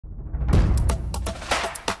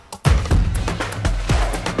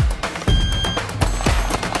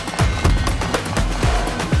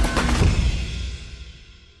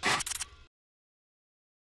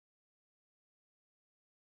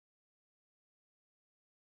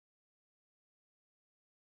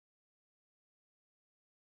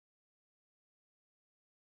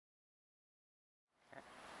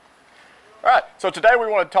right, so today we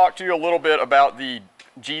want to talk to you a little bit about the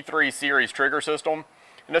G3 series trigger system.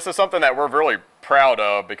 And this is something that we're really proud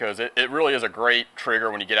of because it really is a great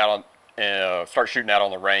trigger when you get out on, start shooting out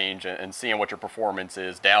on the range and seeing what your performance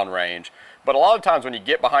is downrange. But a lot of times when you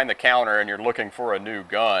get behind the counter and you're looking for a new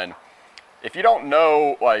gun, if you don't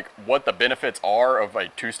know like what the benefits are of a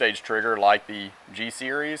two-stage trigger like the G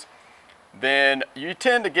series, then you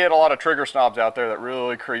tend to get a lot of trigger snobs out there that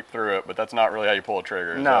really creep through it, but that's not really how you pull a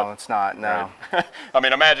trigger. No, it's not, no. Right? I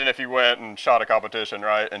mean, imagine if you went and shot a competition,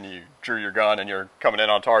 right, and you drew your gun and you're coming in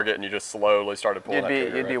on target and you just slowly started pulling that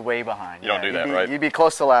trigger. You'd be way behind. You don't do that, right? You'd be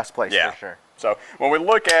close to last place for sure. So when we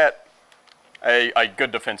look at a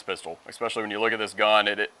good defense pistol, especially when you look at this gun,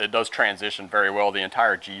 it does transition very well. The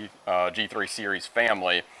entire G3 series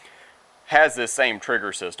family has this same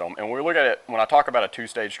trigger system. And when we look at it, when I talk about a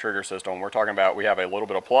two-stage trigger system, we're talking about we have a little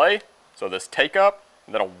bit of play, so this take up,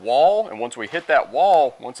 and then a wall, and once we hit that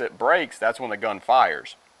wall, once it breaks, that's when the gun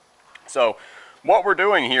fires. So what we're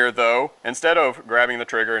doing here though, instead of grabbing the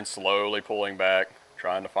trigger and slowly pulling back,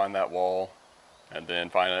 trying to find that wall, and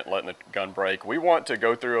then letting the gun break, we want to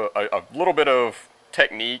go through a little bit of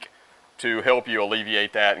technique to help you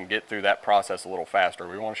alleviate that and get through that process a little faster.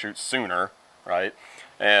 We want to shoot sooner, right?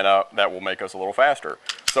 And that will make us a little faster.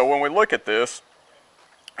 So when we look at this,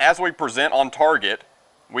 as we present on target,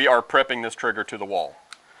 we are prepping this trigger to the wall.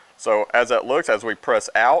 So as that looks, as we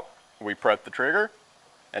press out, we prep the trigger,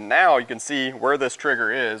 and now you can see where this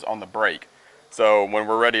trigger is on the break. So when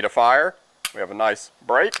we're ready to fire, we have a nice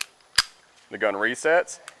break, the gun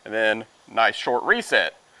resets, and then nice short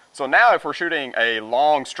reset. So now if we're shooting a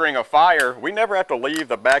long string of fire, we never have to leave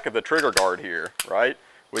the back of the trigger guard here, right?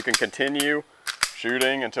 We can continue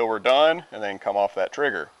shooting until we're done and then come off that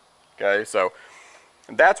trigger. Okay, so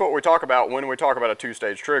that's what we talk about when we talk about a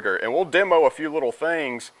two-stage trigger, and we'll demo a few little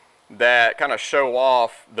things that kind of show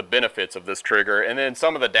off the benefits of this trigger and then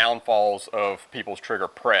some of the downfalls of people's trigger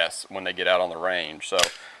press when they get out on the range. So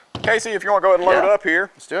Casey, if you want to go ahead and load up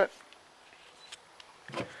here, let's do it.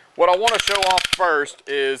 What I want to show off first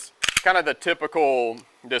is kind of the typical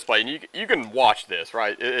display, and you can watch this,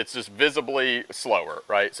 right? It's just visibly slower,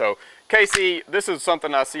 right? So Casey, this is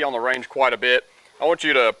something I see on the range quite a bit. I want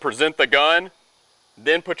you to present the gun,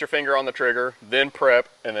 then put your finger on the trigger, then prep,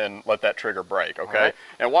 and then let that trigger break, okay? Right.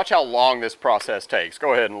 And watch how long this process takes.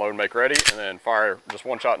 Go ahead and load and make ready, and then fire just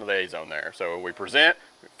one shot into the A zone there. So we present,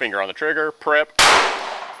 finger on the trigger, prep.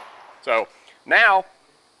 So now,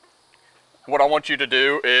 what I want you to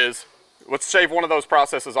do is, let's shave one of those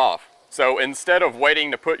processes off. So instead of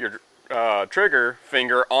waiting to put your trigger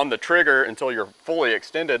finger on the trigger until you're fully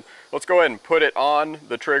extended, let's go ahead and put it on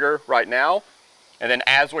the trigger right now. And then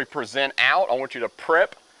as we present out, I want you to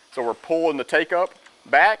prep. So we're pulling the take up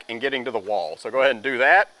back and getting to the wall. So go ahead and do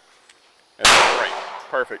that. And then break.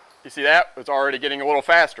 Perfect. You see that? It's already getting a little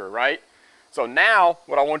faster, right? So now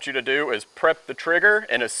what I want you to do is prep the trigger,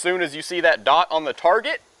 and as soon as you see that dot on the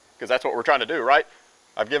target, because that's what we're trying to do, right?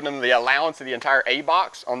 I've given them the allowance of the entire A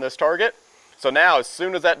box on this target. So now as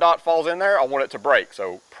soon as that dot falls in there, I want it to break.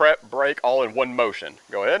 So prep, break, all in one motion.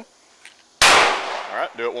 Go ahead. All right,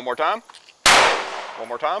 do it one more time. One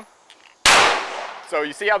more time. So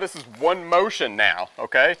you see how this is one motion now,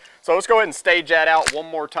 okay? So let's go ahead and stage that out one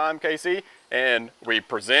more time, Casey. And we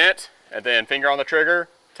present, and then finger on the trigger,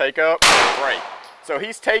 take up, break. So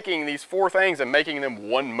he's taking these four things and making them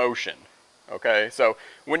one motion. Okay, so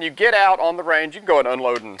when you get out on the range, you can go ahead and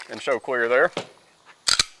unload and show clear there.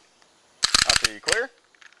 I see you clear.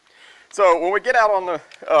 So when we get out on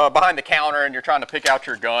the behind the counter and you're trying to pick out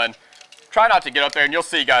your gun, try not to get up there, and you'll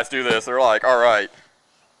see guys do this. They're like, all right,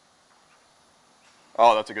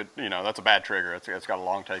 oh, that's a good, that's a bad trigger. It's got a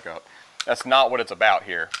long take up. That's not what it's about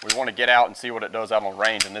here. We want to get out and see what it does out on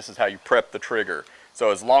range, and this is how you prep the trigger. So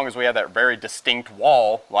as long as we have that very distinct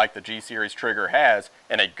wall like the G series trigger has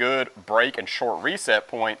and a good break and short reset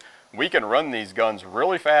point, we can run these guns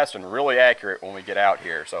really fast and really accurate when we get out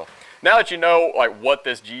here. So now that you know like what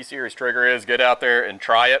this G series trigger is, get out there and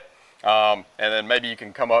try it. And then maybe you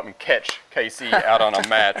can come up and catch KC out on a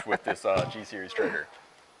match with this G series trigger.